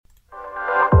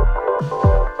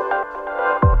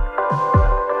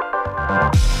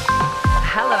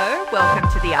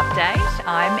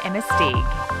I'm Emma Stig.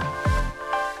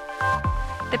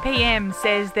 The PM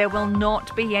says there will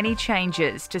not be any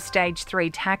changes to Stage 3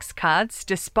 tax cuts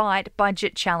despite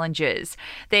budget challenges.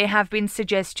 There have been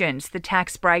suggestions the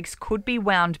tax breaks could be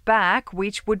wound back,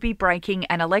 which would be breaking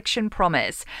an election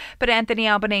promise. But Anthony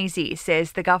Albanese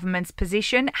says the government's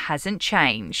position hasn't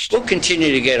changed. We'll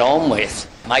continue to get on with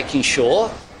making sure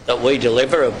that we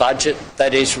deliver a budget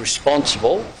that is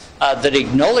responsible, that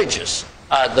acknowledges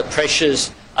the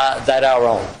pressures that are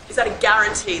on. Is that a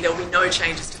guarantee there will be no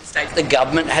changes to the state? The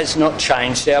government has not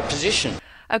changed our position.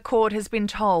 A court has been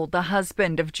told the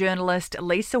husband of journalist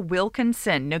Lisa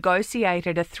Wilkinson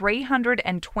negotiated a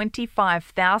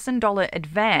 $325,000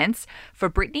 advance for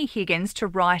Brittany Higgins to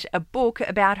write a book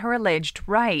about her alleged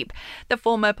rape. The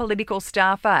former political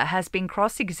staffer has been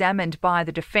cross-examined by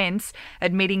the defence,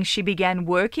 admitting she began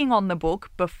working on the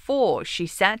book before she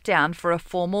sat down for a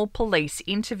formal police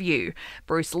interview.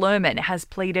 Bruce Lerman has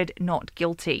pleaded not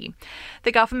guilty.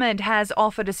 The government has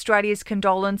offered Australia's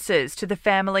condolences to the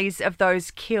families of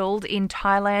those killed in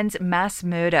Thailand's mass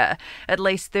murder. At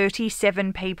least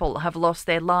 37 people have lost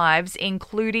their lives,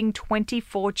 including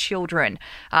 24 children,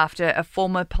 after a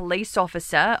former police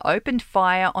officer opened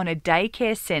fire on a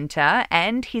daycare centre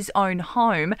and his own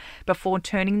home before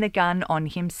turning the gun on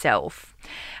himself.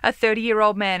 A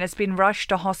 30-year-old man has been rushed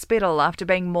to hospital after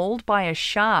being mauled by a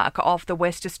shark off the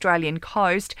West Australian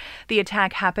coast. The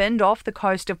attack happened off the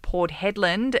coast of Port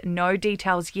Hedland. No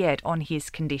details yet on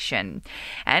his condition.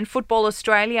 And Football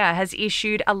Australia has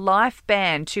issued a life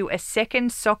ban to a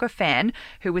second soccer fan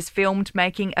who was filmed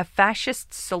making a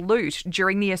fascist salute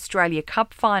during the Australia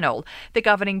Cup final. The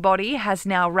governing body has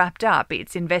now wrapped up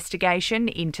its investigation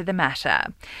into the matter.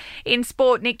 In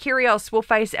sport, Nick Kyrgios will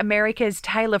face America's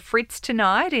Taylor Fritz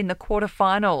tonight in the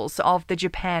quarterfinals of the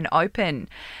Japan Open.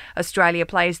 Australia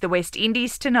plays the West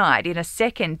Indies tonight in a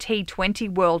second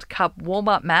T20 World Cup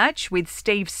warm-up match with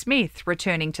Steve Smith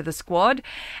returning to the squad,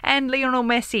 and Lionel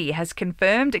Messi has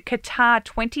confirmed Qatar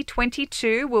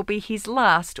 2022 will be his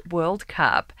last World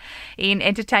Cup. In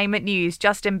entertainment news,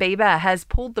 Justin Bieber has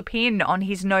pulled the pin on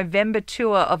his November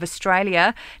tour of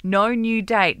Australia. No new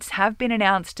dates have been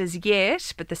announced as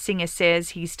yet, but the singer says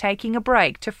he's taking a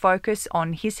break to focus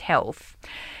on his health.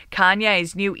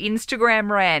 Kanye's new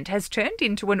Instagram rant has turned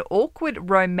into an awkward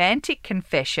romantic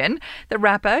confession, the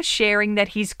rapper sharing that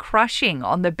he's crushing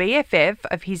on the BFF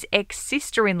of his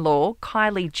ex-sister-in-law,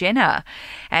 Kylie Jenner.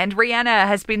 And Rihanna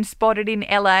has been spotted in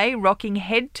LA rocking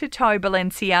head-to-toe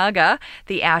Balenciaga.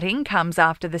 The outing comes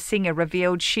after the singer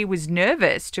revealed she was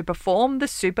nervous to perform the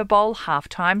Super Bowl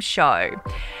halftime show.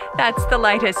 That's the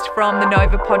latest from the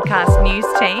Nova Podcast News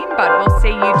team, but we'll see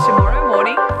you tomorrow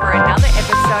morning for another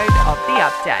episode of The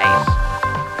Update.